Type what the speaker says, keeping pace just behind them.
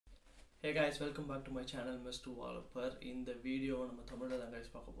Hey guys, welcome back to my channel Mr. Developer. இந்த வீடியோவை நம்ம தமிழில் தான் கைஸ்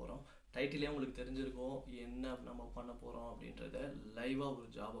பார்க்க போகிறோம். டைட்டிலே உங்களுக்கு தெரிஞ்சிருக்கும் என்ன நம்ம பண்ண போகிறோம் அப்படின்றத. லைவாக ஒரு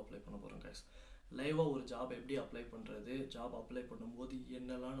ஜாப் அப்ளை பண்ண போகிறோம் கைஸ். லைவாக ஒரு ஜாப் எப்படி அப்ளை பண்ணுறது, ஜாப் அப்ளை பண்ணும்போது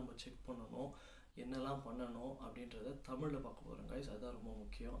என்னெல்லாம் நம்ம செக் பண்ணணும், என்னெல்லாம் பண்ணணும் அப்படின்றத தமிழில் பார்க்க போகிறோம் கைஸ். அதுதான் ரொம்ப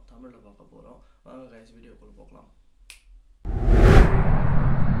முக்கியம். தமிழில் பார்க்க போகிறோம். வாங்க கைஸ், வீடியோக்குள்ளே போகலாம்.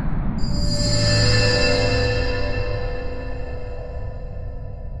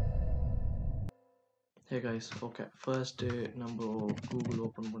 Hey guys, okay, first நம்ம Google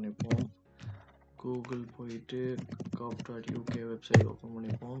open பண்ணிப்போம். Google போயிட்டு gov.uk வெப்சைட் ஓப்பன்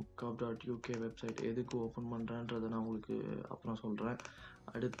பண்ணிப்போம். gov.uk வெப்சைட் எதுக்கு ஓப்பன் பண்ணுறேன்றதை நான் உங்களுக்கு அப்புறம் சொல்கிறேன்.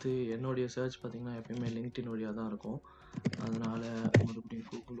 அடுத்து என்னுடைய சர்ச் பார்த்திங்கன்னா எப்பயுமே லிங்க்டின் வழியாக தான் இருக்கும். அதனால் மறுபடியும்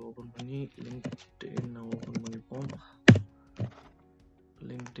Google ஓப்பன் பண்ணி லிங்க்டின் ஓப்பன் பண்ணிப்போம்.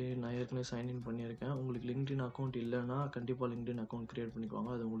 லிங்க்டின் நான் ஏற்கனவே சைன்இன் பண்ணியிருக்கேன். உங்களுக்கு லிங்க்டின் அக்கௌண்ட் இல்லைன்னா கண்டிப்பாக லிங்க்டின் அக்கௌண்ட் க்ரியேட்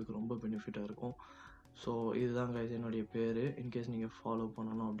பண்ணிக்குவாங்க. அது உங்களுக்கு ரொம்ப பெனிஃபிட்டாக இருக்கும். ஸோ இதுதான் கைஸ் என்னுடைய பேர். இன்கேஸ் நீங்கள் ஃபாலோ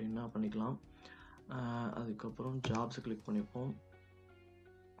பண்ணணும் அப்படின்னா பண்ணிக்கலாம். அதுக்கப்புறம் ஜாப்ஸை கிளிக் பண்ணிப்போம்.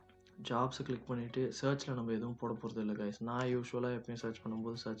 ஜாப்ஸை கிளிக் பண்ணிவிட்டு சர்ச்சில் நம்ம எதுவும் போட போகிறது இல்லை கைஸ். நான் யூஸ்வலாக எப்பயும் சர்ச்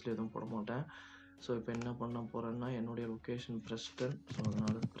பண்ணும்போது சர்ச்சில் எதுவும் போட மாட்டேன். ஸோ இப்போ என்ன பண்ண போகிறேன்னா என்னுடைய லொக்கேஷன் ப்ரெஸ்டன். ஸோ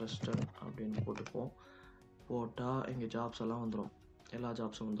அதனால் ப்ரெஸ்டன் அப்படின்னு போட்டுப்போம். போட்டால் இங்கே ஜாப்ஸ் எல்லாம் வந்துடும். எல்லா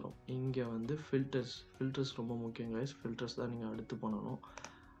ஜாப்ஸும் வந்துடும். இங்கே வந்து ஃபில்டர்ஸ் ரொம்ப முக்கியம் கைஸ். ஃபில்டர்ஸ் தான் நீங்கள் அடுத்து பண்ணணும்.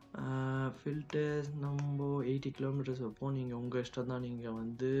 ஃபில்டர்ஸ் நம்ம 80 கிலோமீட்டர்ஸ் வைப்போம். நீங்கள் உங்கள் இஷ்டம் தான். நீங்கள்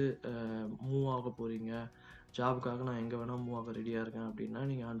வந்து மூவ் ஆக போகிறீங்க, ஜாபுக்காக நான் எங்கே வேணால் மூவ் ஆக ரெடியாக இருக்கேன் அப்படின்னா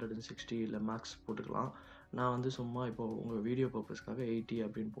நீங்கள் 160 இல்லை மேக்ஸ் போட்டுக்கலாம். நான் வந்து சும்மா இப்போது உங்கள் வீடியோ பர்பஸ்க்காக 80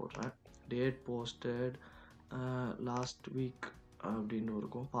 அப்படின்னு போடுறேன். டேட் போஸ்டட் லாஸ்ட் வீக் அப்படின்னு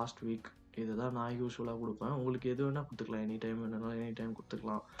இருக்கும், பாஸ்ட் வீக். இதை தான் நான் யூஸ்வலாக கொடுப்பேன். உங்களுக்கு எது வேணால் கொடுத்துக்கலாம். எனி டைம் வேணுனாலும் எனி டைம்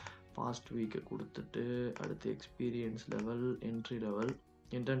கொடுத்துக்கலாம். பாஸ்ட் வீக்கை கொடுத்துட்டு அடுத்து experience level, entry level.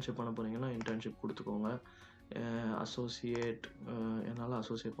 Internship பண்ண போகிறீங்கன்னா இன்டர்ன்ஷிப் கொடுத்துக்கோங்க. அசோசியேட் என்னால்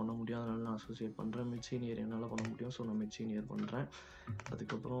அசோசியேட் பண்ண முடியும், அதனால நான் அசோசியேட் பண்ணுறேன். மிட் சீனியர் என்னால் பண்ண முடியும், ஸோ நான் மிட் சீனியர் பண்ணுறேன்.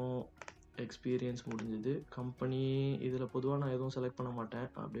 அதுக்கப்புறம் எக்ஸ்பீரியன்ஸ் முடிஞ்சது. கம்பெனி இதில் பொதுவாக நான் எதுவும் செலக்ட் பண்ண மாட்டேன்,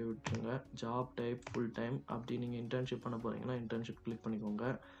 அப்படியே விட்டுருங்க. Job type full time. அப்படி நீங்கள் இன்டர்ன்ஷிப் பண்ண போகிறீங்கன்னா இன்டர்ன்ஷிப் கிளிக்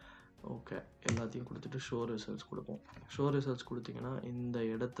பண்ணிக்கோங்க. ஓகே, எல்லாத்தையும் கொடுத்துட்டு ஷோ ரிசல்ட்ஸ் கொடுப்போம். ஷோ ரிசல்ட்ஸ் கொடுத்தீங்கன்னா இந்த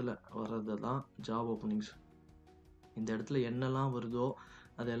இடத்துல வர்றது தான் ஜாப் ஓப்பனிங்ஸ். இந்த இடத்துல என்னெல்லாம் வருதோ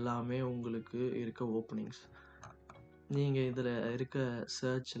அது எல்லாமே உங்களுக்கு இருக்க ஓப்பனிங்ஸ். நீங்கள் இதில் இருக்க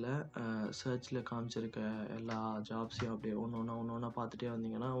சர்ச்சில் காமிச்சிருக்க எல்லா ஜாப்ஸையும் அப்படியே ஒன்று ஒன்றா பார்த்துட்டே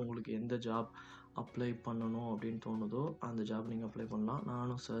வந்தீங்கன்னா உங்களுக்கு எந்த ஜாப் அப்ளை பண்ணணும் அப்படின்னு தோணுதோ அந்த ஜாப் நீங்கள் அப்ளை பண்ணலாம்.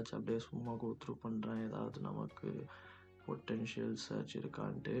 நானும் சர்ச் அப்படியே சும்மா கோ த்ரூ பண்ணுறேன், ஏதாவது நமக்கு பொட்டென்ஷியல் சர்ச்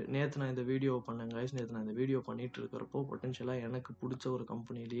இருக்கான்ட்டு. நேற்று நான் இந்த வீடியோ பண்ணேன் கைஸ். நேற்று நான் இந்த வீடியோ பண்ணிகிட்டு இருக்கிறப்போ பொட்டென்ஷியலாக எனக்கு பிடிச்ச ஒரு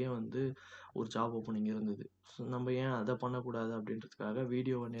கம்பெனிலேயே வந்து ஒரு ஜாப் ஓப்பனிங் இருந்தது. ஸோ நம்ம ஏன் அதை பண்ணக்கூடாது அப்படின்றதுக்காக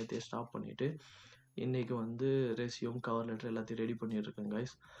வீடியோவை நேற்றே ஸ்டாப் பண்ணிவிட்டு இன்றைக்கி வந்து ரெஸ்யூம், கவர் லெட்டர் எல்லாத்தையும் ரெடி பண்ணிட்டுருக்கேன்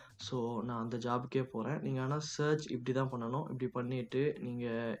கைஸ். ஸோ நான் அந்த ஜாபுக்கே போகிறேன். நீங்கள் ஆனால் சர்ச் இப்படி தான் பண்ணணும். இப்படி பண்ணிவிட்டு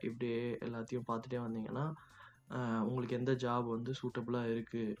நீங்கள் இப்படியே எல்லாத்தையும் பார்த்துட்டே வந்தீங்கன்னா உங்களுக்கு எந்த ஜாப் வந்து சூட்டபுளாக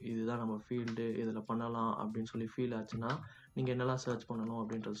இருக்குது, இதுதான் நம்ம ஃபீல்டு, இதில் பண்ணலாம் அப்படின்னு சொல்லி ஃபீல் ஆச்சுன்னா நீங்கள் என்னெல்லாம் சர்ச் பண்ணணும்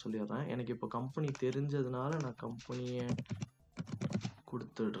அப்படின்றத சொல்லிடுறேன். எனக்கு இப்போ கம்பெனி தெரிஞ்சதுனால நான் கம்பெனியை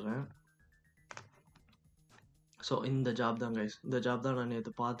கொடுத்துடுறேன். ஸோ இந்த ஜாப் தான் கைஸ். இந்த ஜாப் தான் நான்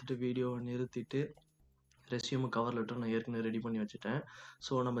நேற்று பார்த்துட்டு வீடியோவை நிறுத்திட்டு ரெஸ்யூமு, கவர் லெட்டர் நான் ஏற்கனவே ரெடி பண்ணி வச்சுட்டேன்.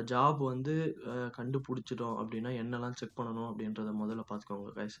 ஸோ நம்ம ஜாப் வந்து கண்டுபிடிச்சிட்டோம் அப்படின்னா என்னெல்லாம் செக் பண்ணணும் அப்படின்றத முதல்ல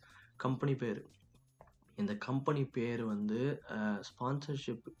பார்த்துக்கோங்க கைஸ். கம்பெனி பேர். இந்த கம்பெனி பேர் வந்து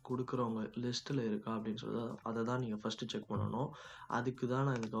ஸ்பான்சர்ஷிப் கொடுக்குறவங்க லிஸ்ட்டில் இருக்கா அப்படின்னு சொல்லி அதை தான் நீங்கள் ஃபஸ்ட்டு செக் பண்ணணும். அதுக்கு தான்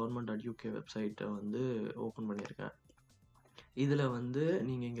நான் இந்த government.uk வெப்சைட்டை வந்து ஓப்பன் பண்ணியிருக்கேன். இதில் வந்து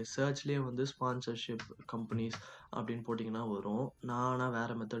நீங்கள் இங்கே சர்ச்லேயே வந்து ஸ்பான்சர்ஷிப் கம்பெனிஸ் அப்படின்னு போட்டிங்கன்னா வரும். நானாக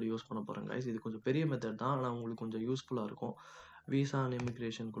வேறு மெத்தட் யூஸ் பண்ண போகிறேன் கைஸ். இது கொஞ்சம் பெரிய மெத்தட் தான், ஆனால் உங்களுக்கு கொஞ்சம் யூஸ்ஃபுல்லாக இருக்கும். விசா அண்ட்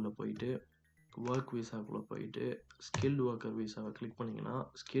இமிக்ரேஷனுக்குள்ளே போயிட்டு ஒர்க் விசாக்குள்ளே போயிட்டு ஸ்கில்டு ஒர்க்கர் விசாவை கிளிக் பண்ணிங்கன்னா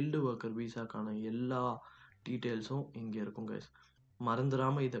ஸ்கில்டு ஒர்க்கர் விசாக்கான எல்லா டீட்டெயில்ஸும் இங்கே இருக்கும் கைஸ்.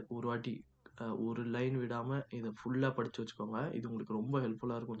 மறந்துடாமல் இதை ஒரு வாட்டி ஒரு லைன் விடாமல் இதை ஃபுல்லாக படித்து வச்சுக்கோங்க. இது உங்களுக்கு ரொம்ப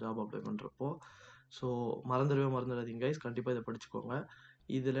ஹெல்ப்ஃபுல்லாக இருக்கும் ஜாப் அப்ளை பண்ணுறப்போ. ஸோ மறந்துடாதீங்க கைஸ், கண்டிப்பாக இதை படிச்சுக்கோங்க.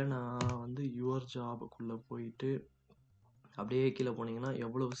 இதில் நான் வந்து யுவர் ஜாபுக்குள்ளே போயிட்டு அப்படியே கீழே போனீங்கன்னா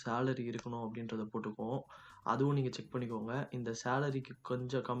எவ்வளவு சேலரி இருக்கணும் அப்படின்றத போட்டுக்குவோம். அதுவும் நீங்கள் செக் பண்ணிக்கோங்க. இந்த சேலரிக்கு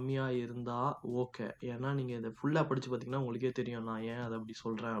கொஞ்சம் கம்மியாக இருந்தால் ஓகே. ஏன்னா நீங்கள் இதை ஃபுல்லாக படித்து பார்த்தீங்கன்னா உங்களுக்கே தெரியும் நான் ஏன் அதை அப்படி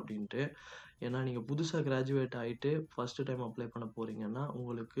சொல்கிறேன் அப்படின்ட்டு. ஏன்னா நீங்கள் புதுசாக கிராஜுவேட் ஆகிட்டு ஃபஸ்ட்டு டைம் அப்ளை பண்ண போகிறீங்கன்னா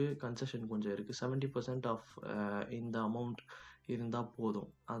உங்களுக்கு கன்செஷன் கொஞ்சம் இருக்குது. 70% ஆஃப் இந்த அமௌண்ட் இருந்தால் போதும்.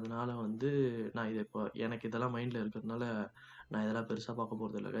 அதனால் வந்து நான் இதை இப்போ எனக்கு இதெல்லாம் மைண்டில் இருக்கிறதுனால நான் இதெல்லாம் பெருசாக பார்க்க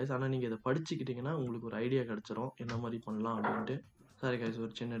போகிறது இல்லை கைஸ். ஆனால் நீங்கள் இதை படிச்சுக்கிட்டிங்கன்னா உங்களுக்கு ஒரு ஐடியா கிடச்சிரும் என்ன மாதிரி பண்ணலாம் அப்படின்ட்டு. சாரி கைஸ்,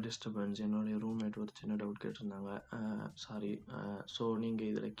 ஒரு சின்ன டிஸ்டர்பன்ஸ். என்னுடைய ரூம்மேட் ஒரு சின்ன டவுட் கேட்டிருந்தாங்க. சாரி. ஸோ நீங்கள்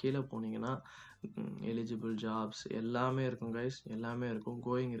இதில் கீழே போனீங்கன்னா எலிஜிபிள் ஜாப்ஸ் எல்லாமே இருக்கும் கைஸ், எல்லாமே இருக்கும்.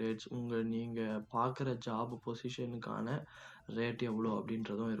 கோயிங் ரேட்ஸ், நீங்கள் பார்க்குற ஜாப் பொசிஷனுக்கான ரேட் எவ்வளோ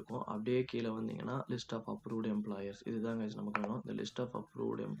அப்படின்றதும் இருக்கும். அப்படியே கீழே வந்தீங்கன்னா லிஸ்ட் ஆஃப் அப்ரூவ்டு எம்ப்ளாயர்ஸ், இதுதான் கைஸ் நமக்கு வேணும். இந்த லிஸ்ட் ஆஃப்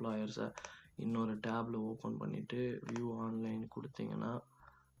அப்ரூவ்டு எம்ப்ளாயர்ஸை இன்னொரு டேப்பில் ஓப்பன் பண்ணிவிட்டு வியூ ஆன்லைன் கொடுத்தீங்கன்னா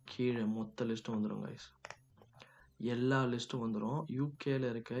கீழே மொத்த லிஸ்ட்டும் வந்துடும் கைஸ். எல்லா லிஸ்ட்டும் வந்துடும். யூகேல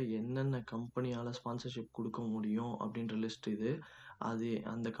இருக்க என்னென்ன கம்பெனியால் ஸ்பான்சர்ஷிப் கொடுக்க முடியும் அப்படின்ற லிஸ்ட் இது. அது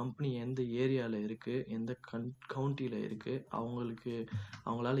அந்த கம்பெனி எந்த ஏரியாவில் இருக்குது, எந்த கவுண்டியில் இருக்குது,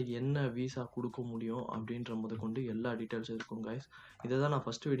 அவங்களால என்ன விசா கொடுக்க முடியும் அப்படின்ற முதற்கொண்டு எல்லா டீட்டெயில்ஸும் இருக்கும் கைஸ். இதை தான் நான்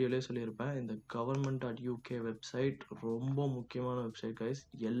ஃபஸ்ட் வீடியோலேயே சொல்லியிருப்பேன். இந்த government.uk வெப்சைட் ரொம்ப முக்கியமான வெப்சைட் கைஸ்.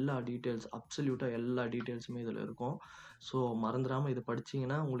 எல்லா டீட்டெயில்ஸ், அப்சல்யூட்டாக எல்லா டீட்டெயில்ஸுமே இதில் இருக்கும். ஸோ மறந்துடாமல் இதை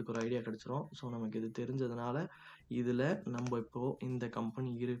படிச்சிங்கன்னா உங்களுக்கு ஒரு ஐடியா கிடச்சிரும். ஸோ நமக்கு இது தெரிஞ்சதுனால இதில் நம்ம இப்போது இந்த கம்பெனி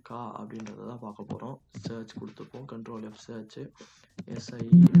இருக்கா அப்படின்றத தான் பார்க்க போகிறோம். Search கொடுத்துப்போம், Ctrl F church.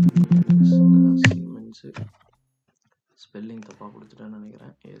 சீமென்ஸு, spelling தப்பாக கொடுத்துட்டேன்னு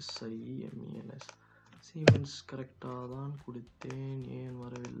நினைக்கிறேன். SIEMENS, சீமென்ஸ் கரெக்டாக தான் கொடுத்தேன், ஏன்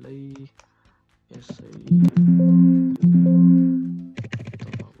வரவில்லை?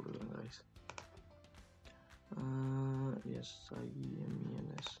 தப்பாக கொடுக்குறேன் கைஸ்.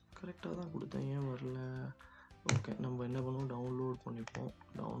 SIEMENS கரெக்டாக தான் கொடுத்தேன், ஏன் வரல? ஓகே, நம்ம என்ன பண்ணுவோம், டவுன்லோட் பண்ணிப்போம்.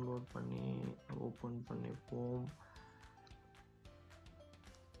 டவுன்லோட் பண்ணி ஓப்பன் பண்ணிப்போம்.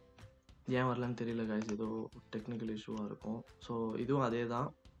 ஏன் வரலன்னு தெரியல கைஸ், ஏதோ டெக்னிக்கல் இஷ்யூவாக இருக்கும். ஸோ இதுவும் அதே தான்,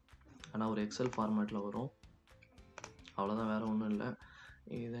 ஆனால் ஒரு எக்ஸல் ஃபார்மேட்டில் வரும், அவ்வளோதான், வேறு ஒன்றும் இல்லை.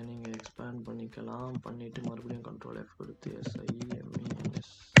 இதை நீங்கள் எக்ஸ்பேண்ட் பண்ணிக்கலாம். பண்ணிவிட்டு மறுபடியும் Ctrl F கொடுத்து SIEMENS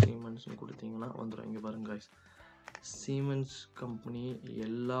சீமென்ஸ்னு கொடுத்தீங்கன்னா வந்துடும். இங்கே பாருங்கள் கைஸ், சீமென்ஸ் கம்பெனி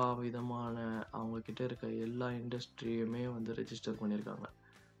எல்லா விதமான அவங்கக்கிட்ட இருக்க எல்லா இண்டஸ்ட்ரியுமே வந்து ரெஜிஸ்டர் பண்ணியிருக்காங்க.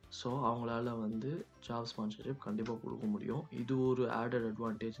 ஸோ அவங்களால வந்து ஜாப் ஸ்பான்சர்ஷிப் கண்டிப்பாக கொடுக்க முடியும். இது ஒரு ஆடட்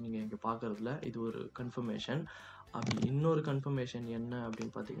அட்வான்டேஜ் நீங்கள் இங்கே பார்க்குறதுல. இது ஒரு கன்ஃபர்மேஷன். அப்படி இன்னொரு கன்ஃபர்மேஷன் என்ன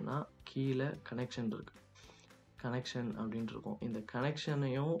அப்படின்னு பார்த்தீங்கன்னா, கீழே கனெக்ஷன் இருக்குது. கனெக்ஷன் அப்படின்ட்டு இருக்கும். இந்த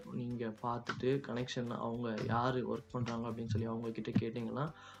கனெக்ஷனையும் நீங்கள் பார்த்துட்டு, கனெக்ஷன் அவங்க யார் ஒர்க் பண்ணுறாங்க அப்படின்னு சொல்லி அவங்கக்கிட்ட கேட்டிங்கன்னா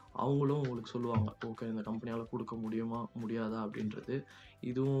அவங்களும் உங்களுக்கு சொல்லுவாங்க, ஓகே இந்த கம்பெனியால் கொடுக்க முடியுமா முடியாதா அப்படின்றது.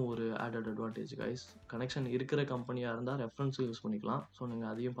 இதுவும் ஒரு ஆடட் அட்வான்டேஜ் கைஸ். கனெக்ஷன் இருக்கிற கம்பெனியாக இருந்தால் ரெஃபரன்ஸும் யூஸ் பண்ணிக்கலாம். ஸோ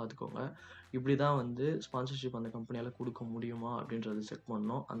நீங்கள் அதையும் பார்த்துக்கோங்க. இப்படி தான் வந்து ஸ்பான்சர்ஷிப் அந்த கம்பெனியால் கொடுக்க முடியுமா அப்படின்றத செக்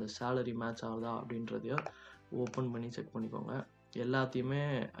பண்ணணும். அந்த சேலரி மேட்ச் ஆகுதா அப்படின்றதையும் ஓப்பன் பண்ணி செக் பண்ணிக்கோங்க. எல்லாத்தையுமே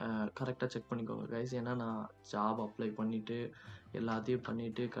கரெக்டாக செக் பண்ணிக்கோங்க கைஸ். ஏன்னா நான் ஜாப் அப்ளை பண்ணிவிட்டு எல்லாத்தையும்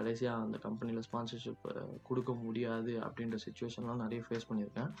பண்ணிவிட்டு கடைசியாக அந்த கம்பெனியில் ஸ்பான்சர்ஷிப் கொடுக்க முடியாது அப்படின்ற சுச்சுவேஷன்லாம் நிறைய ஃபேஸ்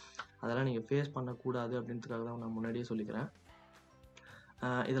பண்ணியிருக்கேன். அதெல்லாம் நீங்கள் ஃபேஸ் பண்ணக்கூடாது அப்படின்றதுக்காக தான் நான் முன்னாடியே சொல்லிக்கிறேன்.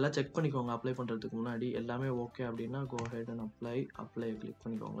 இதெல்லாம் செக் பண்ணிக்கோங்க. அப்ளை பண்ணுறதுக்கு முன்னாடி எல்லாமே ஓகே அப்படின்னா கோ ஹெட் அண்ட் அப்ளை கிளிக்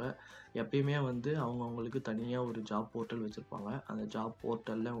பண்ணிக்கோங்க. எப்பயுமே வந்து அவங்களுக்கு தனியாக ஒரு ஜாப் போர்ட்டல் வச்சுருப்பாங்க. அந்த ஜாப்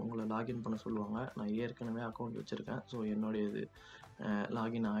போர்ட்டலில் உங்களை லாகின் பண்ண சொல்லுவாங்க. நான் ஏற்கனவே அக்கௌண்ட் வச்சுருக்கேன். ஸோ என்னுடைய இது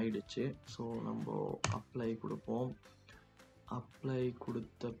லாகின் ஆகிடுச்சு. ஸோ நம்ம அப்ளை கொடுப்போம். அப்ளை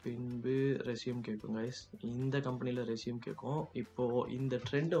கொடுத்த பின்பு ரெஸ்யூம் கேட்கும் கைஸ். இந்த கம்பெனியில் ரெஸ்யூம் கேட்கும். இப்போது இந்த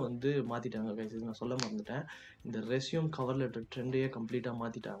ட்ரெண்டை வந்து மாற்றிட்டாங்க கைஸ், இது நான் சொல்ல மறந்துட்டேன். இந்த ரெஸ்யூம் கவர் லெட்டர் ட்ரெண்டையே கம்ப்ளீட்டாக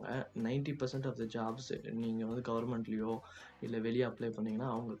மாற்றிட்டாங்க. 90% ஆஃப் த ஜாப்ஸ் நீங்கள் வந்து கவர்மெண்ட்லேயோ இல்லை வெளியே அப்ளை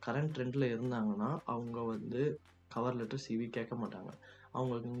பண்ணிங்கன்னா அவங்க கரண்ட் ட்ரெண்டில் இருந்தாங்கன்னா அவங்க வந்து கவர் லெட்டர் CV கேட்க மாட்டாங்க.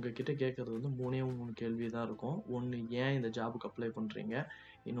 அவங்க உங்ககிட்ட கேட்குறது வந்து 3 கேள்வி தான் இருக்கும். ஒன்று, ஏன் இந்த ஜாபுக்கு அப்ளை பண்ணுறீங்க?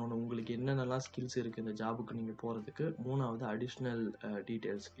 இன்னொன்று, உங்களுக்கு என்னென்னலாம் ஸ்கில்ஸ் இருக்குது இந்த ஜாபுக்கு நீங்கள் போகிறதுக்கு? 3வது அடிஷ்னல்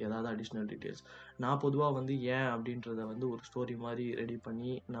டீட்டெயில்ஸ், ஏதாவது அடிஷ்னல் டீட்டெயில்ஸ். நான் பொதுவாக வந்து ஏன் அப்படின்றத வந்து ஒரு ஸ்டோரி மாதிரி ரெடி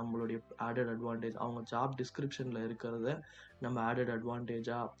பண்ணி நம்மளுடைய ஆடட் அட்வான்டேஜ், அவங்க ஜாப் டிஸ்கிரிப்ஷனில் இருக்கிறத நம்ம ஆடட்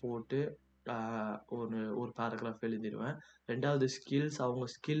அட்வான்டேஜாக போட்டு ஒரு பேராகிராஃப் எழுதிடுவேன். 2வது ஸ்கில்ஸ், அவங்க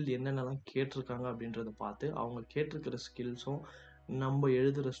ஸ்கில் என்னென்னலாம் கேட்டிருக்காங்க அப்படின்றத பார்த்து அவங்க கேட்டிருக்கிற ஸ்கில்ஸும் நம்ம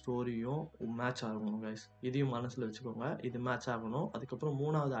எழுதுகிற ஸ்டோரியும் மேட்ச் ஆகணும் கைஸ். இதையும் மனசில் வச்சுக்கோங்க, இது மேட்ச் ஆகணும். அதுக்கப்புறம்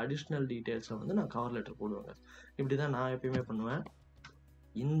 3வது அடிஷ்னல் டீட்டெயில்ஸை வந்து நான் கவர் லெட்டர் போடுவேங்க. இப்படி தான் நான் எப்பயுமே பண்ணுவேன்.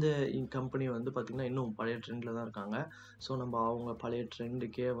 இந்த கம்பெனி வந்து பார்த்திங்கன்னா இன்னும் பழைய ட்ரெண்டில் தான் இருக்காங்க. ஸோ நம்ம அவங்க பழைய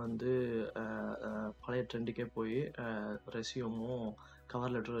ட்ரெண்டுக்கே போய் ரெஸ்யூமும்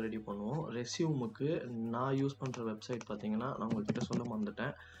கவர் லெட்டரும் ரெடி பண்ணுவோம். ரெஸ்யூமுக்கு நான் யூஸ் பண்ணுற வெப்சைட் பார்த்திங்கன்னா, நான் உங்கள்கிட்ட சொல்ல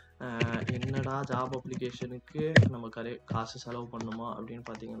மறந்துட்டேன். என்னடா ஜாப் அப்ளிகேஷனுக்கு நம்ம காசு செலவு பண்ணுமா அப்படின்னு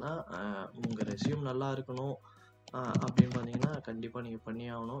பார்த்தீங்கன்னா, உங்கள் ரெஸ்யூம் நல்லா இருக்கணும் அப்படின்னு பார்த்தீங்கன்னா கண்டிப்பாக நீங்கள் பண்ணி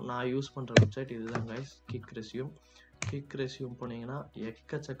ஆகணும். நான் யூஸ் பண்ணுற வெப்சைட் இதுதான் கைஸ், கிக் ரெஸ்யூம் போனீங்கன்னா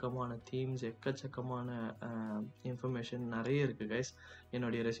எக்கச்சக்கமான தீம்ஸ், எக்கச்சக்கமான இன்ஃபர்மேஷன் நிறைய இருக்குது கைஸ்.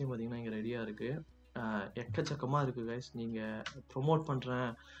 என்னுடைய ரெஸ்யூம் பார்த்தீங்கன்னா இங்கே ரெடியாக இருக்குது. எக்கச்சக்கமாக இருக்குது கைஸ். நீங்கள் ப்ரொமோட் பண்ணுறேன்,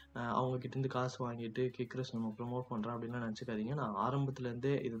 அவங்கக்கிட்டேருந்து காசு வாங்கிட்டு கிக்ரஸ் நம்ம ப்ரொமோட் பண்ணுறேன் அப்படின்லாம் நினச்சிக்காதீங்க. நான்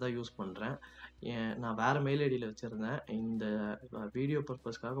ஆரம்பத்துலேருந்தே இதுதான் யூஸ் பண்ணுறேன். நான் வேறு மெயில் ஐடியில் வச்சுருந்தேன். இந்த வீடியோ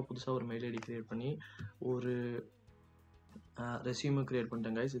பர்பஸ்க்காக புதுசாக ஒரு மெயில் ஐடி க்ரியேட் பண்ணி ஒரு ரெஸ்யூமை க்ரியேட்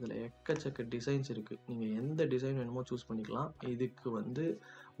பண்ணிட்டேன் கைஸ். இதில் எக்கச்சக்க டிசைன்ஸ் இருக்குது. நீங்கள் எந்த டிசைன் வேணுமோ சூஸ் பண்ணிக்கலாம். இதுக்கு வந்து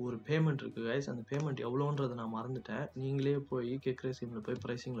ஒரு பேமெண்ட் இருக்குது கைஸ். அந்த பேமெண்ட் எவ்வளோன்றதை நான் மறந்துட்டேன். நீங்களே போய் கிக் ரெஸ்யூமில் போய்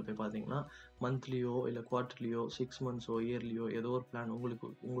ப்ரைஸிங்கில் போய் பார்த்தீங்கன்னா மந்த்லியோ இல்லை குவார்ட்டர்லியோ 6 மந்த்ஸோ இயர்லியோ ஏதோ ஒரு பிளான்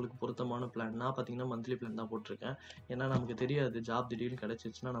உங்களுக்கு பொருத்தமான பிளான். நான் பார்த்தீங்கன்னா மந்த்லி பிளான் தான் போட்டிருக்கேன். ஏன்னா நமக்கு தெரியாது, ஜாப் திடீர்னு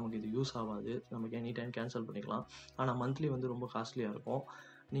கிடச்சிச்சுன்னா நமக்கு இது யூஸ் ஆகாது, நமக்கு எனி டைம் கேன்சல் பண்ணிக்கலாம். ஆனால் மந்த்லி வந்து ரொம்ப காஸ்ட்லியாக இருக்கும்.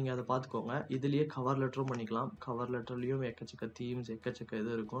 நீங்கள் அதை பார்த்துக்கோங்க. இதுலேயே கவர் லெட்டரும் பண்ணிக்கலாம். கவர் லெட்டர்லேயும் எக்கச்சக்க தீம்ஸ் எக்கச்சக்க இது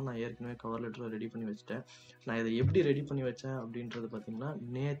இருக்கும். நான் ஏற்கனவே கவர் லெட்டரை ரெடி பண்ணி வச்சுட்டேன். நான் இதை எப்படி ரெடி பண்ணி வச்சேன் அப்படின்றது பார்த்திங்கன்னா,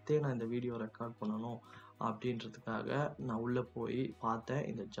 நேற்றே நான் இந்த வீடியோ ரெக்கார்ட் பண்ணணும் அப்படின்றதுக்காக நான் உள்ளே போய் பார்த்தேன்.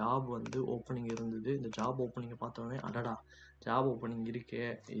 இந்த ஜாப் வந்து ஓப்பனிங் இருந்தது. இந்த ஜாப் ஓப்பனிங்கை பார்த்தோன்னே அடடா ஜாப் ஓப்பனிங் இருக்கே,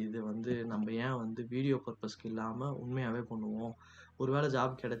 இது வந்து நம்ம ஏன் வந்து வீடியோ பர்பஸ்க்கு இல்லாமல் உண்மையாகவே பண்ணுவோம், ஒருவேளை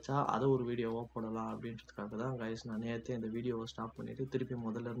ஜாப் கிடைச்சா அதை ஒரு வீடியோவாக போடலாம் அப்படின்றதுக்காக தான் கைஸ் நான் நேற்றே இந்த வீடியோவை ஸ்டாப் பண்ணிவிட்டு திருப்பி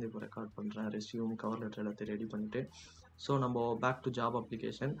முதல்லேருந்து இப்போ ரெக்கார்ட் பண்ணுறேன். ரெஸ்யூம் கவர் லெட்டர் எல்லாத்தையும் ரெடி பண்ணிவிட்டு. ஸோ நம்ம back to job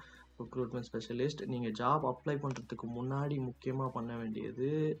application recruitment specialist. நீங்கள் ஜாப் அப்ளை பண்ணுறதுக்கு முன்னாடி முக்கியமாக பண்ண வேண்டியது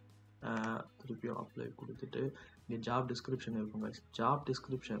திருப்பியும் அப்ளை கொடுத்துட்டு இங்கே ஜாப் டிஸ்கிரிப்ஷன் இருக்கும் கைஸ். ஜாப்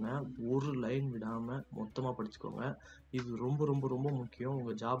டிஸ்கிரிப்ஷனை ஒரு லைன் விடாமல் மொத்தமாக படிச்சுக்கோங்க. இது ரொம்ப ரொம்ப ரொம்ப முக்கியம்.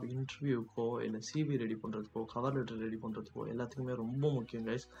 உங்கள் ஜாப் இன்டர்வியூக்கோ இல்லை சிவி ரெடி பண்ணுறதுக்கோ கவர் லெட்டர் ரெடி பண்ணுறதுக்கோ எல்லாத்துக்குமே ரொம்ப முக்கியம்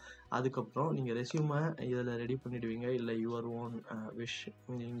கைஸ். அதுக்கப்புறம் நீங்கள் ரெஸ்யூமை இதில் ரெடி பண்ணிவிடுவீங்க. இல்லை யுவர் ஓன் விஷ்,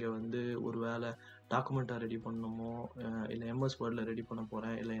 நீங்கள் வந்து ஒரு வேளை டாக்குமெண்ட்டாக ரெடி பண்ணணுமோ இல்லை எம்எஸ் வேர்டில் ரெடி பண்ண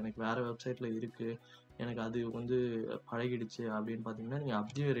போகிறேன், இல்லை எனக்கு வேறு வெப்சைட்டில் இருக்குது, எனக்கு அது வந்து பழகிடுச்சு அப்படின்னு பார்த்தீங்கன்னா நீங்கள்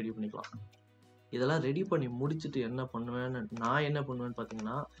அப்படியே ரெடி பண்ணிக்கலாம். இதெல்லாம் ரெடி பண்ணி முடிச்சுட்டு என்ன பண்ணுவேன்னு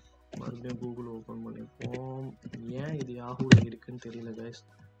பார்த்தீங்கன்னா, மறுபடியும் கூகுள் ஓப்பன் பண்ணிப்போம். ஏன் இது யாஹூவில் இருக்குன்னு தெரியல கைஸ்.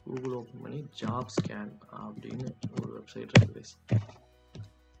 கூகுள் ஓப்பன் பண்ணி ஜாப் ஸ்கேன் அப்படின்னு ஒரு வெப்சைட் இருக்குது கைஸ்.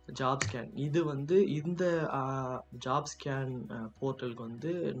 ஜாப் ஸ்கேன் இது வந்து இந்த ஜாப் ஸ்கேன் போர்ட்டலுக்கு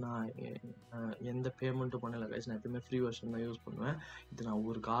வந்து நான் எந்த பேமெண்ட்டும் பண்ணலை கைஸ். நான் எப்பயுமே ஃப்ரீ வெர்ஷன் தான் யூஸ் பண்ணுவேன். இது நான்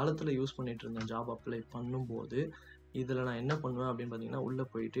ஒரு காலத்தில் யூஸ் பண்ணிகிட்டு இருந்தேன். ஜாப் அப்ளை பண்ணும்போது இதில் நான் என்ன பண்ணுவேன் அப்படின்னு பார்த்தீங்கன்னா, உள்ளே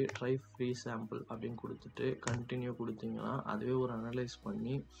போயிட்டு ட்ரை ஃப்ரீ சாம்பிள் அப்படின்னு கொடுத்துட்டு கண்டினியூ கொடுத்தீங்கன்னா அதுவே ஒரு அனலைஸ்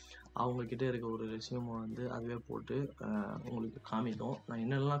பண்ணி அவங்கக்கிட்ட இருக்க ஒரு ரெஸ்யூமை வந்து அதுவே போட்டு உங்களுக்கு காமிக்கும். நான்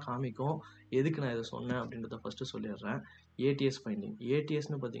என்னெல்லாம் காமிக்கும், எதுக்கு நான் இதை சொன்னேன் அப்படின்றத ஃபஸ்ட்டு சொல்லிடுறேன். ADS finding.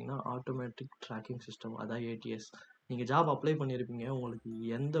 ஏடிஎஸ்னு பார்த்தீங்கன்னா ஆட்டோமேட்டிக் ட்ராக்கிங் சிஸ்டம், அதான் ஏடிஎஸ். நீங்கள் ஜாப் அப்ளை பண்ணியிருப்பீங்க, உங்களுக்கு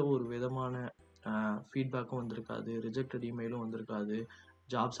எந்த ஒரு விதமான ஃபீட்பேக்கும் வந்திருக்காது, ரிஜெக்டட் இமெயிலும் வந்திருக்காது,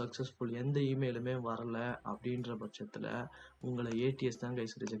 ஜாப் சக்ஸஸ்ஃபுல் எந்த இமெயிலுமே வரல அப்படின்ற பட்சத்தில் உங்களை ஏடிஎஸ் தான்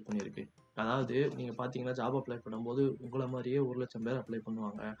கைஸ் ரிஜெக்ட் பண்ணியிருக்கு. அதாவது நீங்கள் பார்த்தீங்கன்னா ஜாப் அப்ளை பண்ணும்போது உங்களை மாதிரியே 1,00,000 பேர் அப்ளை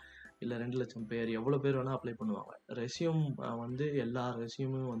பண்ணுவாங்க, இல்லை 2,00,000 பேர், எவ்வளோ பேர் வேணால் அப்ளை பண்ணுவாங்க. ரெஸ்யூம் வந்து எல்லா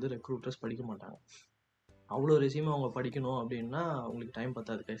ரெஸ்யூமும் வந்து ரெக்ரூட்டர்ஸ் படிக்க மாட்டாங்க. அவ்வளோ ரெஸ்யூமே அவங்க படிக்கணும் அப்படின்னா உங்களுக்கு டைம்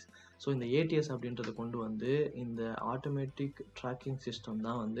பத்தாது கைஸ். ஸோ இந்த ஏடிஎஸ் அப்படின்றத கொண்டு வந்து இந்த ஆட்டோமேட்டிக் ட்ராக்கிங் சிஸ்டம்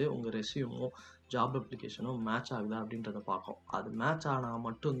தான் வந்து உங்கள் ரெஸ்யூமும் ஜாப் அப்ளிகேஷனும் மேட்ச் ஆகுதா அப்படின்றத பார்க்கும். அது மேட்ச் ஆனால்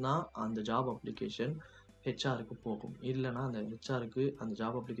மட்டும்தான் அந்த ஜாப் அப்ளிகேஷன் ஹெச்ஆருக்கு போகும். இல்லைனா அந்த ஹெச்ஆருக்கு அந்த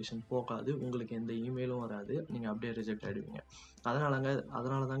ஜாப் அப்ளிகேஷன் போகாது, உங்களுக்கு எந்த இமெயிலும் வராது, நீங்கள் அப்படியே ரிஜெக்ட் ஆகிடுவீங்க.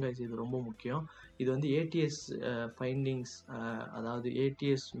 அதனால தாங்க இது ரொம்ப முக்கியம். இது வந்து ஏடிஎஸ் ஃபைண்டிங்ஸ், அதாவது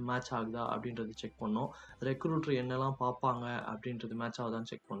ஏடிஎஸ் மேட்ச் ஆகுதா அப்படின்றது செக் பண்ணோம். ரெக்ரூட்டர் என்னெல்லாம் பார்ப்பாங்க அப்படின்றது மேட்ச்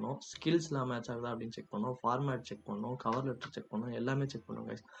ஆகுதான்னு செக் பண்ணோம். ஸ்கில்ஸ்லாம் மேட்ச் ஆகுதா அப்படின்னு செக் பண்ணோம். ஃபார்மேட் செக் பண்ணோம். கவர் லெட்டர் செக் பண்ணோம். எல்லாமே செக் பண்ணோம்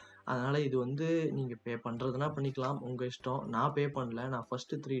கைஸ். அதனால் இது வந்து நீங்கள் பே பண்ணுறதுனா பண்ணிக்கலாம், உங்கள் இஷ்டம். நான் பே பண்ணல. நான்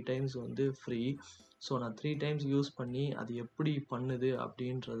ஃபஸ்ட்டு 3 டைம்ஸ் வந்து ஃப்ரீ. ஸோ நான் 3 டைம்ஸ் யூஸ் பண்ணி அது எப்படி பண்ணுது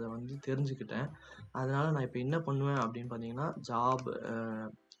அப்படின்றத வந்து தெரிஞ்சுக்கிட்டேன். அதனால் நான் இப்போ என்ன பண்ணுவேன் அப்படின்னு பார்த்தீங்கன்னா, ஜாப்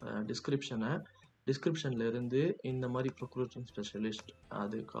டிஸ்கிரிப்ஷனில் இருந்து இந்த மாதிரி ப்ரொக்ரூட்மெண்ட் ஸ்பெஷலிஸ்ட்,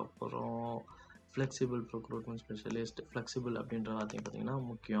 அதுக்கப்புறம் ஃப்ளெக்சிபிள் ப்ரொக்ரூட்மெண்ட் ஸ்பெஷலிஸ்ட், ஃப்ளெக்சிபிள் அப்படின்ற வார்த்தையும் பார்த்தீங்கன்னா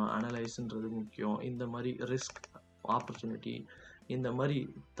முக்கியம், அனலைஸ்ன்றது முக்கியம், இந்த மாதிரி ரிஸ்க், ஆப்பர்ச்சுனிட்டி, இந்த மாதிரி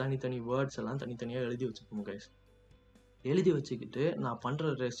தனித்தனி வேர்ட்ஸ் எல்லாம் தனித்தனியாக எழுதி வச்சுக்கணும் கைஸ். எழுதி வச்சுக்கிட்டு நான் பண்ணுற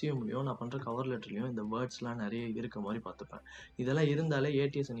ரெஸ்யூம்லையும் நான் பண்ணுற கவர் லெட்டர்லையும் இந்த வேர்ட்ஸ்லாம் நிறைய இருக்க மாதிரி பார்த்துப்பேன். இதெல்லாம் இருந்தாலே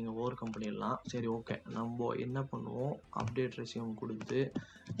ஏடிஎஸை நீங்கள் ஓவர் கம் பண்ணிடலாம். சரி, ஓகே, நம்ம என்ன பண்ணுவோம், அப்டேட் ரெஸ்யூம் கொடுத்து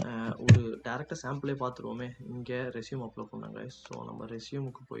ஒரு டேரெக்டாக சாம்பிளே பார்த்துருவோமே. இங்கே ரெஸ்யூம் அப்லோட் பண்ணாங்க. ஸோ நம்ம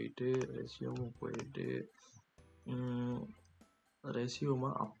ரெஸ்யூமுக்கு போயிட்டு ரெஸ்யூமை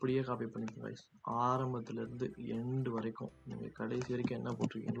அப்படியே காப்பி பண்ணிக்கோங்க கைஸ். ஆரம்பத்துலேருந்து எண்டு வரைக்கும் நீங்கள் கடைசி வரைக்கும் என்ன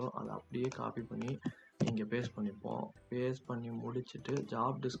போட்டிருக்கீங்களோ அதை அப்படியே காப்பி பண்ணி இங்கே பேஸ்ட் பண்ணிப்போம். பேஸ்ட் பண்ணி முடிச்சுட்டு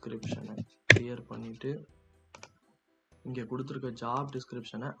ஜாப் டிஸ்கிரிப்ஷனை கிளியர் பண்ணிவிட்டு இங்கே கொடுத்துருக்க ஜாப்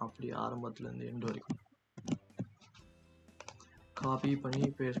டிஸ்கிரிப்ஷனை அப்படியே ஆரம்பத்துலேருந்து எண்டு வரைக்கும் காப்பி பண்ணி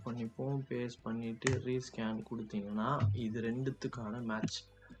பேஸ்ட் பண்ணிப்போம். பேஸ்ட் பண்ணிவிட்டு ரீஸ்கேன் கொடுத்தீங்கன்னா இது ரெண்டுத்துக்கான மேட்ச்.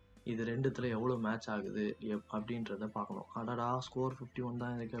 இது ரெண்டுத்தில் எவ்வளோ மேட்ச் ஆகுது அப்படின்றத பார்க்கணும். அடடா ஸ்கோர் 51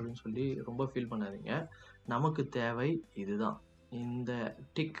 தான் இருக்குது அப்படின்னு சொல்லி ரொம்ப ஃபீல் பண்ணாதீங்க. நமக்கு தேவை இதுதான். இந்த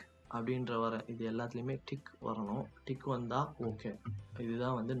டிக் அப்படின்ற இது எல்லாத்துலேயுமே டிக் வரணும். டிக் வந்தால் ஓகே.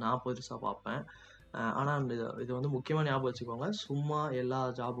 இதுதான் நான் பெருசாக பார்ப்பேன். ஆனால் இது முக்கியமாக ஞாபகம் வச்சுக்கோங்க. சும்மா எல்லா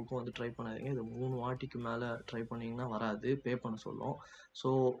ஜாபுக்கும் ட்ரை பண்ணாதீங்க. இது 3 வாட்டிக்கு மேலே ட்ரை பண்ணிங்கன்னா வராது, பே பண்ண சொல்லும். ஸோ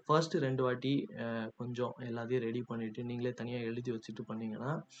ஃபர்ஸ்ட்டு 2 வாட்டி கொஞ்சம் எல்லாத்தையும் ரெடி பண்ணிவிட்டு நீங்களே தனியாக எழுதி வச்சுட்டு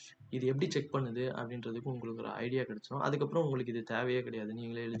பண்ணிங்கன்னா இது எப்படி செக் பண்ணுது அப்படின்றதுக்கு உங்களுக்கு ஒரு ஐடியா கிடச்சிடும். அதுக்கப்புறம் உங்களுக்கு இது தேவையே கிடையாது.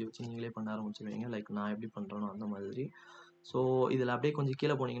 நீங்களே எழுதி வச்சு நீங்களே பண்ண ஆரம்பிச்சிடுவீங்க. லைக் நான் எப்படி பண்ணுறேனோ அந்த மாதிரி. ஸோ இதில் அப்படியே கொஞ்சம்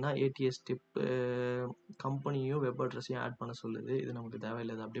கீழே போனீங்கன்னா ஏடிஎஸ் டிப்பு கம்பெனியும் வெப் அட்ரஸையும் ஆட் பண்ண சொல்லுது. இது நமக்கு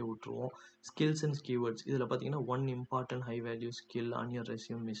தேவையில்லை, அப்படியே விட்டுருவோம். ஸ்கில்ஸ் அண்ட் கீவேர்ட்ஸ் இதில் பார்த்தீங்கன்னா 1 important high value skill on your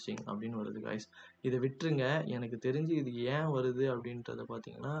resume missing அப்படின்னு வருது கைஸ். இதை விட்டுருங்க. எனக்கு தெரிஞ்சு இது ஏன் வருது அப்படின்றத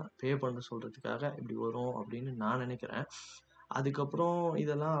பார்த்தீங்கன்னா பே பண்ண சொல்கிறதுக்காக இப்படி வரும் அப்படின்னு நான் நினைக்கிறேன். அதுக்கப்புறம்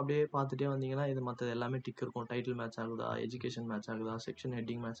இதெல்லாம் அப்படியே பார்த்துட்டே வந்தீங்கன்னா இது மற்றது எல்லாமே டிக் இருக்கும். டைட்டில் மேட்ச் ஆகுதா, எஜுகேஷன் மேட்ச் ஆகுதா, செக்ஷன்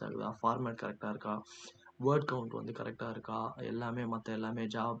ஹெட்டிங் மேட்ச் ஆகுதா, ஃபார்மேட் கரெக்டாக இருக்கா, வேர்ட் கவுண்ட் கரெக்டாக இருக்கா, எல்லாமே மற்ற எல்லாமே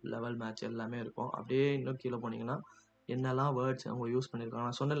ஜாப் லெவல் மேட்ச் எல்லாமே இருக்கும். அப்படியே இன்னும் கீழே போனீங்கன்னா என்னெல்லாம் வேர்ட்ஸ் அவங்க யூஸ் பண்ணியிருக்காங்க.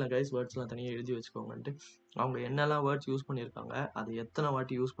 நான் சொன்னேன்ல கைஸ், வேர்ட்ஸ்லாம் தனியாக எழுதி வச்சுக்கோங்கன்ட்டு. அவங்க என்னெல்லாம் வேர்ட்ஸ் யூஸ் பண்ணியிருக்காங்க, அது எத்தனை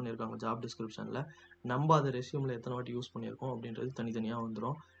வாட்டி யூஸ் பண்ணியிருக்காங்க ஜாப் டிஸ்கிரிப்ஷனில், நம்ம அதை ரெஸ்யூமில் எத்தனை வாட்டி யூஸ் பண்ணியிருக்கோம் அப்படின்றது தனித்தனியாக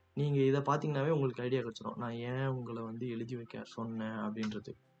வந்துடும். நீங்கள் இதை பார்த்தீங்கன்னாவே உங்களுக்கு ஐடியா கிடச்சிடும் நான் ஏன் உங்களை எழுதி வைக்க சொன்னேன்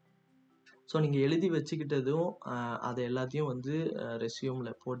அப்படின்றது. ஸோ நீங்கள் எழுதி வச்சுக்கிட்டதும் அதை எல்லாத்தையும் ரெஸ்யூமில்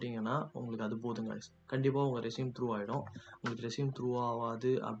போட்டிங்கன்னா உங்களுக்கு அது போதுங்க. கண்டிப்பாக உங்கள் ரெஸ்யூம் த்ரூ ஆகிடும். உங்களுக்கு ரெஸ்யூம் த்ரூ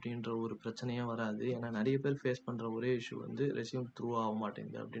ஆகாது அப்படின்ற ஒரு பிரச்சனையே வராது. ஏன்னா நிறைய பேர் ஃபேஸ் பண்ணுற ஒரே இஷ்யூ ரெஸ்யூம் த்ரூ ஆக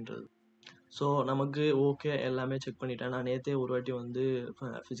மாட்டேங்குது அப்படின்றது. ஸோ நமக்கு ஓகே எல்லாமே செக் பண்ணிட்டேன். நான் நேற்றே ஒரு வாட்டி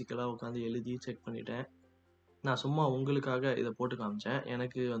ஃபிசிக்கலாக உட்காந்து எழுதி செக் பண்ணிட்டேன். நான் சும்மா உங்களுக்காக இதை போட்டு காமிச்சேன்.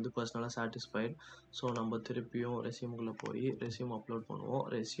 எனக்கு பர்சனலாக சாட்டிஸ்ஃபைட். ஸோ நம்ம திருப்பியும் ரெஸ்யூமுக்குள்ளே போய் ரெஸ்யூம் அப்லோட் பண்ணுவோம்.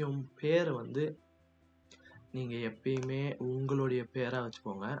 ரெஸ்யூம் பேரை நீங்கள் எப்பயுமே உங்களுடைய பேராக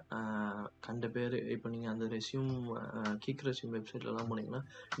வச்சுக்கோங்க. கண்ட பேர் இப்போ நீங்கள் அந்த ரெஸ்யூம் கிக் ரெஸ்யூம் வெப்சைட்லலாம் போனீங்கன்னா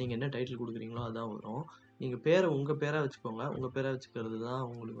நீங்கள் என்ன டைட்டில் கொடுக்குறீங்களோ அதுதான் வரும். நீங்கள் பேரை உங்கள் பேராக வச்சுக்கோங்க. உங்கள் பேராக வச்சுக்கிறது தான்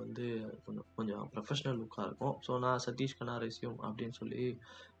உங்களுக்கு கொஞ்சம் ப்ரொஃபஷ்னல் லுக்காக இருக்கும். ஸோ நான் சதீஷ் கண்ணா ரெஸ்யூம் அப்படின்னு சொல்லி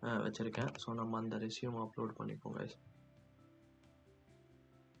வச்சுருக்கேன். ஸோ நம்ம அந்த ரெஸ்யூம் அப்லோட் பண்ணிப்போங்க.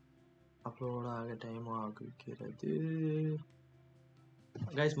 அப்லோட் ஆக டைம் ஆகிக்கிறது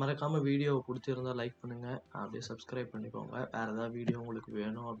கைஸ். மறக்காமல் வீடியோ பிடிச்சிருந்தா லைக் பண்ணுங்கள், அப்படியே சப்ஸ்கிரைப் பண்ணிக்கோங்க. வேறு ஏதாவது வீடியோ உங்களுக்கு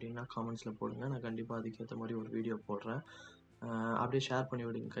வேணும் அப்படின்னா கமெண்ட்ஸில் போடுங்க. நான் கண்டிப்பாக அதுக்கேற்ற மாதிரி ஒரு வீடியோ போடுறேன். அப்படியே ஷேர் பண்ணி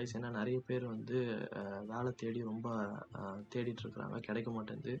விடுங்க கைஸ். ஏன்னா நிறைய பேர் வேலை தேடி ரொம்ப தேடிட்டுருக்குறாங்க, கிடைக்க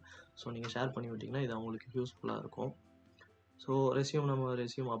மாட்டேங்குது. ஸோ நீங்கள் ஷேர் பண்ணி விட்டிங்கன்னா இது அவங்களுக்கு யூஸ்ஃபுல்லாக இருக்கும். ஸோ நம்ம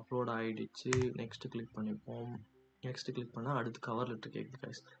ரெஸ்யூம் அப்லோட் ஆகிடுச்சு. நெக்ஸ்ட்டு கிளிக் பண்ணிப்போம். நெக்ஸ்ட்டு கிளிக் பண்ணால் அடுத்து கவர் லெட்டர் கேட்குது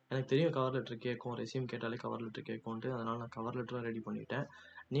கைஸ். எனக்கு தெரியும் கவர் லெட்டர் கேட்கும், ரெஸ்யூம் கேட்டாலே கவர் லெட்டர் கேட்கும்ட்டு. அதனால் நான் கவர் லெட்டராக ரெடி பண்ணிட்டேன்.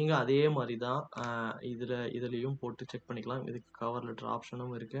 நீங்கள் அதே மாதிரி தான் இதுலேயும் போட்டு செக் பண்ணிக்கலாம். இதுக்கு கவர் லெட்டர்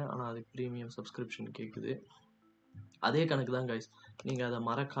ஆப்ஷனும் இருக்குது, ஆனால் அதுக்கு ப்ரீமியம் சப்ஸ்கிரிப்ஷன் கேட்குது. அதே கணக்கு தான் கைஸ். நீங்கள் அதை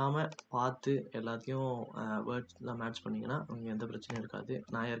மறக்காமல் பார்த்து எல்லாத்தையும் வேர்ட்ஸ்லாம் மேட்ச் பண்ணிங்கன்னா உங்களுக்கு எந்த பிரச்சனையும் இருக்காது.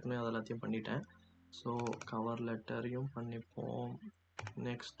 நான் ஏற்கனவே அது எல்லாத்தையும் பண்ணிட்டேன். ஸோ கவர் லெட்டரையும் பண்ணிப்போம்.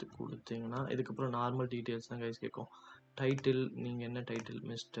 நெக்ஸ்ட் கொடுத்தீங்கன்னா இதுக்கப்புறம் நார்மல் டீட்டெயில்ஸ் தான் கைஸ் கேட்கும். டைட்டில் நீங்கள் என்ன டைட்டில்,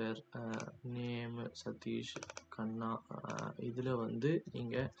 மிஸ்டர், நேமு சதீஷ் கண்ணா. இதில்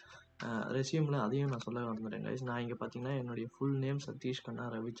நீங்கள் ரெஸ்யூமில் அதையும் நான் சொல்ல வந்துடுறேன் கைஸ். நான் இங்கே பார்த்தீங்கன்னா என்னுடைய ஃபுல் நேம் சதீஷ் கண்ணா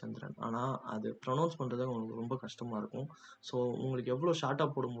ரவிச்சந்திரன். ஆனால் அது ப்ரொனவுன்ஸ் பண்ணுறது உங்களுக்கு ரொம்ப கஷ்டமாக இருக்கும். ஸோ உங்களுக்கு எவ்வளோ ஷார்ட்டாக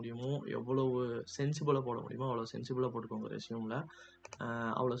போட முடியுமோ, எவ்வளோ சென்சிபிளாக போட முடியுமோ அவ்வளோ சென்சிபிளாக போட்டுக்கோங்க ரெஸ்யூமில்.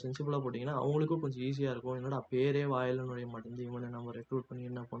 அவ்வளோ சென்சிபிளாக போட்டிங்கன்னா அவங்களுக்கும் கொஞ்சம் ஈஸியாக இருக்கும். என்னடா பேரே வாயில் நுழைய மாட்டேங்குது, இவனை நம்ம ரெக்ரூட் பண்ணி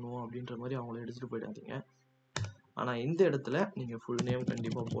என்ன பண்ணுவோம் அப்படின்ற மாதிரி அவங்கள எடுத்துகிட்டு போயிடாதீங்க. ஆனால் இந்த இடத்துல நீங்கள் ஃபுல் நேம்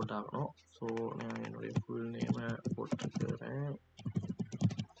கண்டிப்பாக போட்டாகணும். ஸோ நான் என்னுடைய ஃபுல் நேமை போட்டுக்கிறேன்.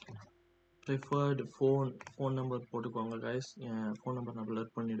 ப்ரிஃபர்டு ஃபோன் நம்பர் போட்டுக்கோங்க கைஸ். என் ஃபோன் நம்பர் நான்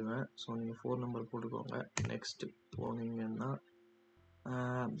பிளர் பண்ணிவிடுவேன். ஸோ நீங்கள் ஃபோன் நம்பர் போட்டுக்கோங்க. நெக்ஸ்ட்டு போனீங்கன்னா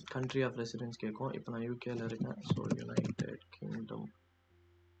கண்ட்ரி ஆஃப் ரெசிடென்ஸ் கேட்கும். இப்போ நான் யூகேல இருக்கேன். So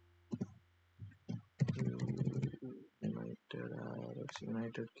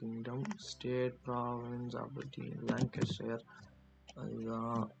United kingdom, state, province, Aberdeen, லாங்கஷயர்.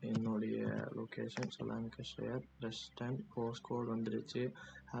 அதுதான் என்னுடைய location. So லாங்கஷயர், Preston, post code வந்துடுச்சு.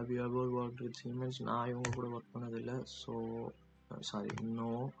 Have you ever work with siemens? நான் இவங்க கூட ஒர்க் பண்ணதில்லை. So sorry,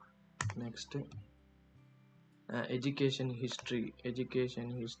 no. Next education history.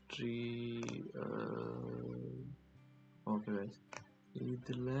 Okay guys.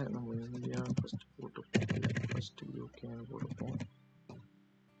 இதில் நம்ம இந்தியா ஃபஸ்ட்டு போட்டுப்போம், ஃபஸ்ட்டு யூகேன்னு போட்டுப்போம்.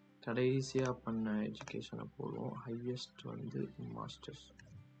 கடைசியாக பண்ண எஜுகேஷனை போடுவோம். ஹையஸ்ட் வந்து மாஸ்டர்ஸ்.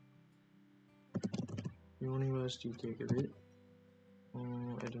 யூனிவர்சிட்டி கேட்குது.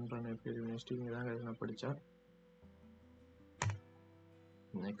 எடின்பா நேப்பியர் யூனிவர்சிட்டி இங்கே தான் நான் படித்தேன்.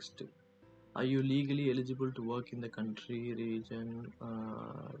 Next, are you legally eligible to work in the country region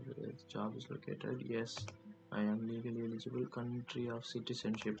where the job is located? Yes, I am legally eligible. Country of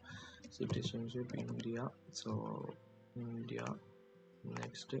citizenship India. So India.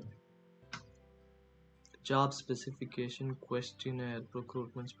 Next, job specification questionnaire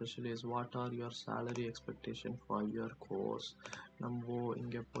recruitment specialist. What are your salary expectation for your course? நம்ம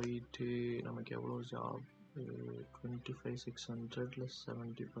இங்கே போயிட்டு நமக்கு எவ்வளோ job 25,600 +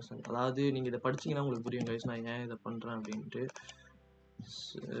 70%. அதாவது நீங்கள் இதை படிச்சிங்கன்னா உங்களுக்கு புரியும் கைஸ் நான் ஏன் இதை பண்ணுறேன் அப்படின்ட்டு.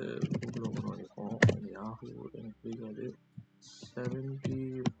 கூகுள் ஓப்பன் பண்ணிப்போம். யாஹூ எனக்கு புரியாது.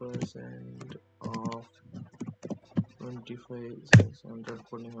 70% ஆஃப் 25,600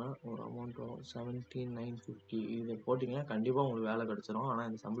 போட்டிங்கன்னா ஒரு அமௌண்ட் வரும் 17,950. இதை போட்டிங்கன்னா கண்டிப்பாக உங்களுக்கு வேலை கிடச்சிரும். ஆனால்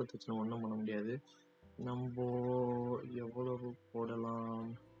இந்த சம்பளத்தை வச்சு ஒன்றும் பண்ண முடியாது. நம்ம எவ்வளவு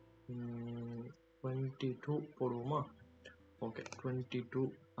போடலாம்? 22 போடுவோமா? ஓகே, 22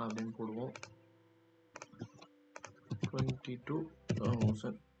 அப்படின்னு போடுவோம்.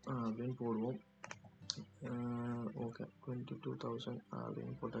 22,000 அப்படின்னு போடுவோம். ஓகே, 22,000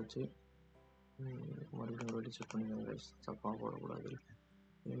 அப்படின்னு போட்டாச்சு. மறுபடியும் ரெடி செக் பண்ணிக்கோங்க கைஸ், தப்பாக போடக்கூடாது.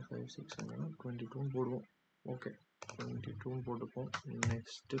 5,600 22 போடுவோம். ஓகே, 22 போட்டுப்போம்.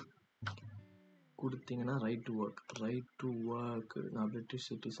 நெக்ஸ்ட்டு கொடுத்தீங்கன்னா ரைட் டு ஒர்க். நான் பிரிட்டிஷ்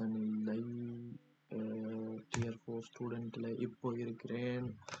சிட்டிசன் இல்லை, Tier 4 ஸ்டூடெண்ட்டில் இப்போ இருக்கிறேன்.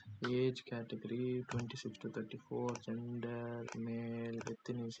 ஏஜ் கேட்டகரி 26 to 34, ஜெண்டர் மேல்,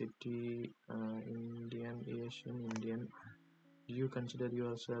 ethnicity Indian, Asian Indian. You consider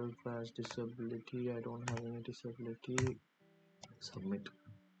yourself as disability? I don't have any disability. Submit.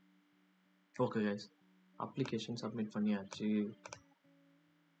 Okay guys, application submit பண்ணியாச்சு.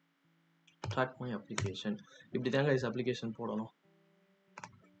 track my application. இப்படி தான் guys application போடணும்.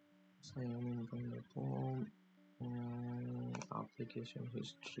 sign in பண்ணிப்போம். application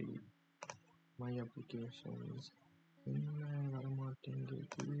history, my applications என்ன வரமாட்டேங்குது.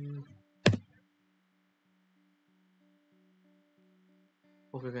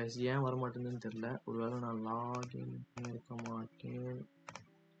 Okay guys, ஏன் வரமாட்டேங்குதுன்னு தெரியல. ஒருவேளை நான் லாகின் பண்ணியிருக்க மாட்டேன்.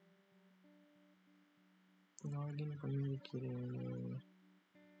 லாகின் பண்ணிக்கிறேன்.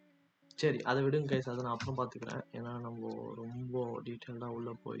 சரி, அதை விடுங்க கைஸ், அதை நான் அப்புறம் பார்த்துக்கிறேன். ஏன்னா நம்ம ரொம்ப டீட்டெயில்டாக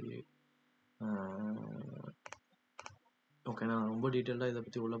உள்ளே போய் ஓகே, நான் ரொம்ப டீட்டெயில்டாக இதை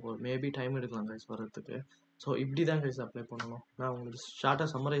பற்றி உள்ளே மேபி டைம் எடுக்கலாம் கைஸ் வர்றதுக்கு. ஸோ இப்படி தான் கைஸ் அப்ளை பண்ணணும். நான் உங்களுக்கு ஷார்ட்டாக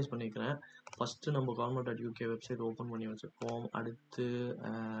சம்மரைஸ் பண்ணிக்கிறேன். ஃபஸ்ட்டு நம்ம government.uk வெப்சைட் ஓப்பன் பண்ணி வச்சுருப்போம். அடுத்து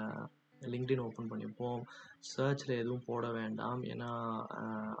லிங்க்டின் ஓப்பன் பண்ணிப்போம். சர்ச்சில் எதுவும் போட வேண்டாம், ஏன்னா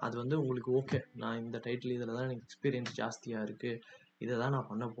அது வந்து உங்களுக்கு ஓகே நான் இந்த டைட்டில் இதில் தான் எனக்கு எக்ஸ்பீரியன்ஸ் ஜாஸ்தியாக இருக்குது, இதை தான் நான்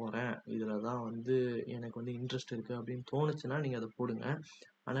பண்ண போகிறேன், இதில் தான் வந்து எனக்கு வந்து இன்ட்ரெஸ்ட் இருக்குது அப்படின்னு தோணுச்சுன்னா நீங்கள் அதை போடுங்க.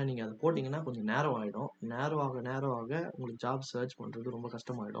 ஆனால் நீங்கள் அதை போட்டிங்கன்னா கொஞ்சம் நேரம் ஆகிடும். நேரம் ஆக உங்களுக்கு ஜாப் சர்ச் பண்ணுறது ரொம்ப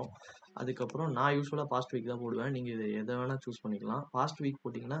கஷ்டமாயிடும். அதுக்கப்புறம் நான் யூஸ்வலாக பாஸ்ட் வீக் தான் போடுவேன். நீங்கள் இதை எதை வேணால் சூஸ் பண்ணிக்கலாம். பாஸ்ட் வீக்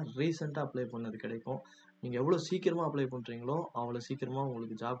போட்டிங்கன்னா ரீசெண்டாக அப்ளை பண்ணது கிடைக்கும். நீங்கள் எவ்வளோ சீக்கிரமாக அப்ளை பண்ணுறீங்களோ அவ்வளோ சீக்கிரமாக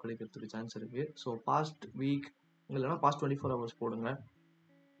உங்களுக்கு ஜாப் கிடைக்கிறதுக்கு சான்ஸ் இருக்குது. ஸோ பாஸ்ட் வீக் இல்லைனா பாஸ்ட் 24 hours போடுங்க.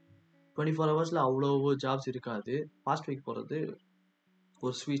 24 hours அவ்வளோ ஜாப்ஸ் இருக்காது. பாஸ்ட் வீக் போகிறது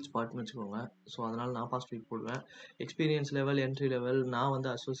ஒரு ஸ்வீட் ஸ்பாட்னு வச்சுக்கோங்க. ஸோ அதனால் நான் பாஸ்ட் வீக் போடுவேன். எக்ஸ்பீரியன்ஸ் லெவல், என்ட்ரி லெவல், நான் வந்து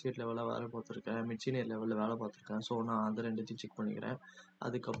அசோசியேட் லெவலில் வேலை பார்த்துருக்கேன், மிட் சீனியர் லெவலில் வேலை பார்த்துருக்கேன். ஸோ நான் அந்த ரெண்டுத்தையும் செக் பண்ணிக்கிறேன்.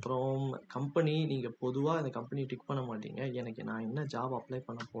 அதுக்கப்புறம் கம்பெனி, நீங்கள் பொதுவாக அந்த கம்பெனி டிக் பண்ண மாட்டீங்க. எனக்கு நான் என்ன ஜாப் அப்ளை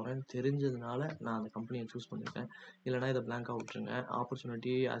பண்ண போகிறேன்னு தெரிஞ்சதுனால நான் அந்த கம்பெனியை சூஸ் பண்ணியிருக்கேன். இல்லைனா இதை பிளாங்காக விட்டுருங்க.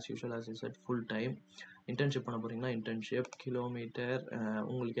 Opportunity as usual as you said full time. Internship பண்ண போகிறீங்கன்னா இன்டர்ன்ஷிப், கிலோமீட்டர்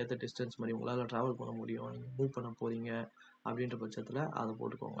உங்களுக்கு ஏற்ற டிஸ்டன்ஸ் மாதிரி உங்களால் ட்ராவல் பண்ண முடியும், நீங்கள் மூவ் பண்ண போகிறீங்க அப்படின்ற பட்சத்தில் அதை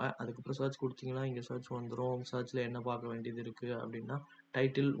போட்டுக்கோங்க. அதுக்கப்புறம் சர்ச் கொடுத்தீங்கன்னா இங்கே சர்ச் வந்துடும். சர்ச்சில் என்ன பார்க்க வேண்டியது இருக்குது அப்படின்னா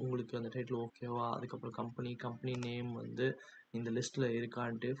டைட்டில், உங்களுக்கு அந்த டைட்டில் ஓகேவா, அதுக்கப்புறம் கம்பெனி நேம் வந்து இந்த லிஸ்ட்டில்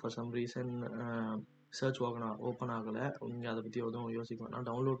இருக்கான்ட்டு. For some reason search open ஆகலை, நீங்கள் அதை பற்றி எதுவும் யோசிக்க வேணாம்.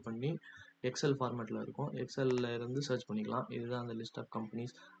 டவுன்லோட் பண்ணி எக்ஸல் ஃபார்மேட்டில் இருக்கும், எக்ஸலில் இருந்து சர்ச் பண்ணிக்கலாம். இதுதான் அந்த லிஸ்ட் ஆஃப்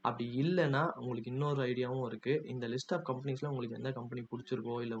கம்பெனிஸ். அப்படி இல்லைன்னா உங்களுக்கு இன்னொரு ஐடியாவும் இருக்குது. இந்த லிஸ்ட் ஆஃப் கம்பெனிஸில் உங்களுக்கு எந்த கம்பெனி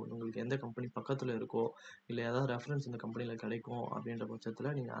பிடிச்சிருக்கோ, இல்லை உங்களுக்கு எந்த கம்பெனி பக்கத்தில் இருக்கோ, இல்லை ஏதாவது ரெஃபரன்ஸ் இந்த கம்பெனியில் கிடைக்கும் அப்படின்ற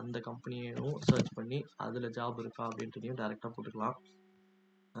பட்சத்தில் நீங்கள் அந்த கம்பெனியையும் சர்ச் பண்ணி அதில் ஜாப் இருக்கா அப்படின்றதையும் டேரெக்டாக போட்டுக்கலாம்.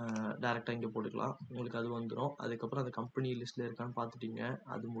 டேரெக்டாக இங்கே போட்டுக்கலாம், உங்களுக்கு அது வந்துடும். அதுக்கப்புறம் அந்த கம்பெனி லிஸ்ட்டில் இருக்கான்னு பார்த்துட்டிங்க,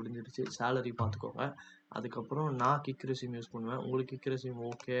 அது முடிஞ்சிடுச்சு. சேலரி பார்த்துக்கோங்க. அதுக்கப்புறம் நான் கிக் ரெஸ்யூம் யூஸ் பண்ணுவேன். உங்களுக்கு கிக் ரெஸ்யூம்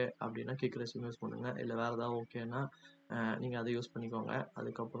ஓகே அப்படின்னா கிக் ரெஸ்யூம் யூஸ் பண்ணுங்கள். இல்லை வேறு ஏதாவது ஓகேன்னா நீங்கள் அதை யூஸ் பண்ணிக்கோங்க.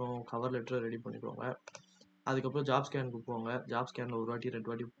 அதுக்கப்புறம் கவர் லெட்டரை ரெடி பண்ணிக்கோங்க. அதுக்கப்புறம் ஜாப் ஸ்கேனுக்கு போங்க. ஜாப் ஸ்கேன்ல 1 வாட்டி 2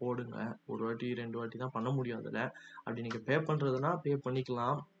 வாட்டி போடுங்க. 1 வாட்டி 2 வாட்டி தான் பண்ண முடியும் அதுல. அப்படி நீங்க பே பண்றதுன்னா பே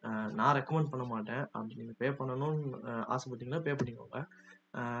பண்ணிக்கலாம். நான் ரெக்கமெண்ட் பண்ண மாட்டேன். அப்படி நீங்க பே பண்ணணும்னு ஆசைப்பட்டீங்கன்னா பே பண்ணிக்கோங்க.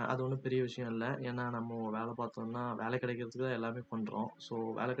 அது ஒண்ணும் பெரிய விஷயம் இல்ல. ஏன்னா நம்ம வேலை பார்த்தோம்னா, வேலை கிடைக்கிறதுக்கு தான் எல்லாமே பண்றோம். ஸோ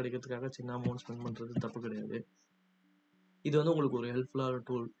வேலை கிடைக்கிறதுக்காக சின்ன அமௌண்ட் ஸ்பெண்ட் பண்றது தப்பு கிடையாது. இது வந்து உங்களுக்கு ஒரு ஹெல்ப்ஃபுல்லான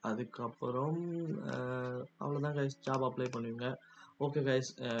டூல். அதுக்கப்புறம் அவ்வளோதான் கைஸ், ஜாப் அப்ளை பண்ணுவீங்க. ஓகே கைஸ்,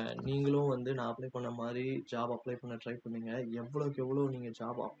 நீங்களும் வந்து நான் அப்ளை பண்ண மாதிரி ஜாப் அப்ளை பண்ண ட்ரை பண்ணுங்க. எவ்வளோக்கு எவ்வளோ நீங்கள்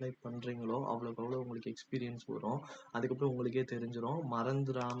ஜாப் அப்ளை பண்ணுறீங்களோ அவ்வளோக்கு எவ்வளோ உங்களுக்கு எக்ஸ்பீரியன்ஸ் வரும். அதுக்கப்புறம் உங்களுக்கே தெரிஞ்சிடும்.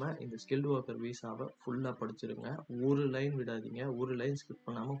 மறந்துடாமல் இந்த ஸ்கில்டு ஒர்க்கர் வீசாவை ஃபுல்லாக படிச்சிருங்க. ஒரு லைன் விடாதீங்க, ஒரு லைன் ஸ்கிப்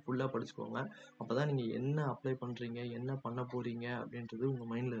பண்ணாமல் ஃபுல்லாக படிச்சுக்கோங்க. அப்போ தான் நீங்கள் என்ன அப்ளை பண்ணுறீங்க, என்ன பண்ண போகிறீங்க அப்படின்றது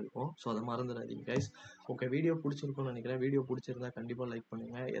உங்கள் மைண்டில் இருக்கும். ஸோ அதை மறந்துடாதீங்க கைஸ். ஓகே, வீடியோ பிடிச்சிருக்கும்னு நினைக்கிறேன். வீடியோ பிடிச்சிருந்தா கண்டிப்பாக லைக்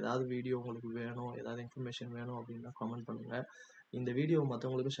பண்ணுங்கள். ஏதாவது வீடியோ உங்களுக்கு வேணும், ஏதாவது இன்ஃபர்மேஷன் வேணும் அப்படின்னா கமெண்ட் பண்ணுங்கள். இந்த வீடியோ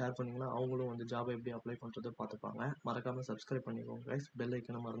மற்றவங்களுக்கு ஷேர் பண்ணிங்கன்னா அவங்களும் வந்து ஜாப் எப்படி அப்ளை பண்ணுறதை பார்த்துப்பாங்க. மறக்காமல் சப்ஸ்கிரைப் பண்ணிக்கோங்க கைஸ். பெல்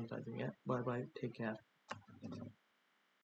ஐக்கனை மறந்துடாதீங்க. பாய் பாய், டேக் கேர்.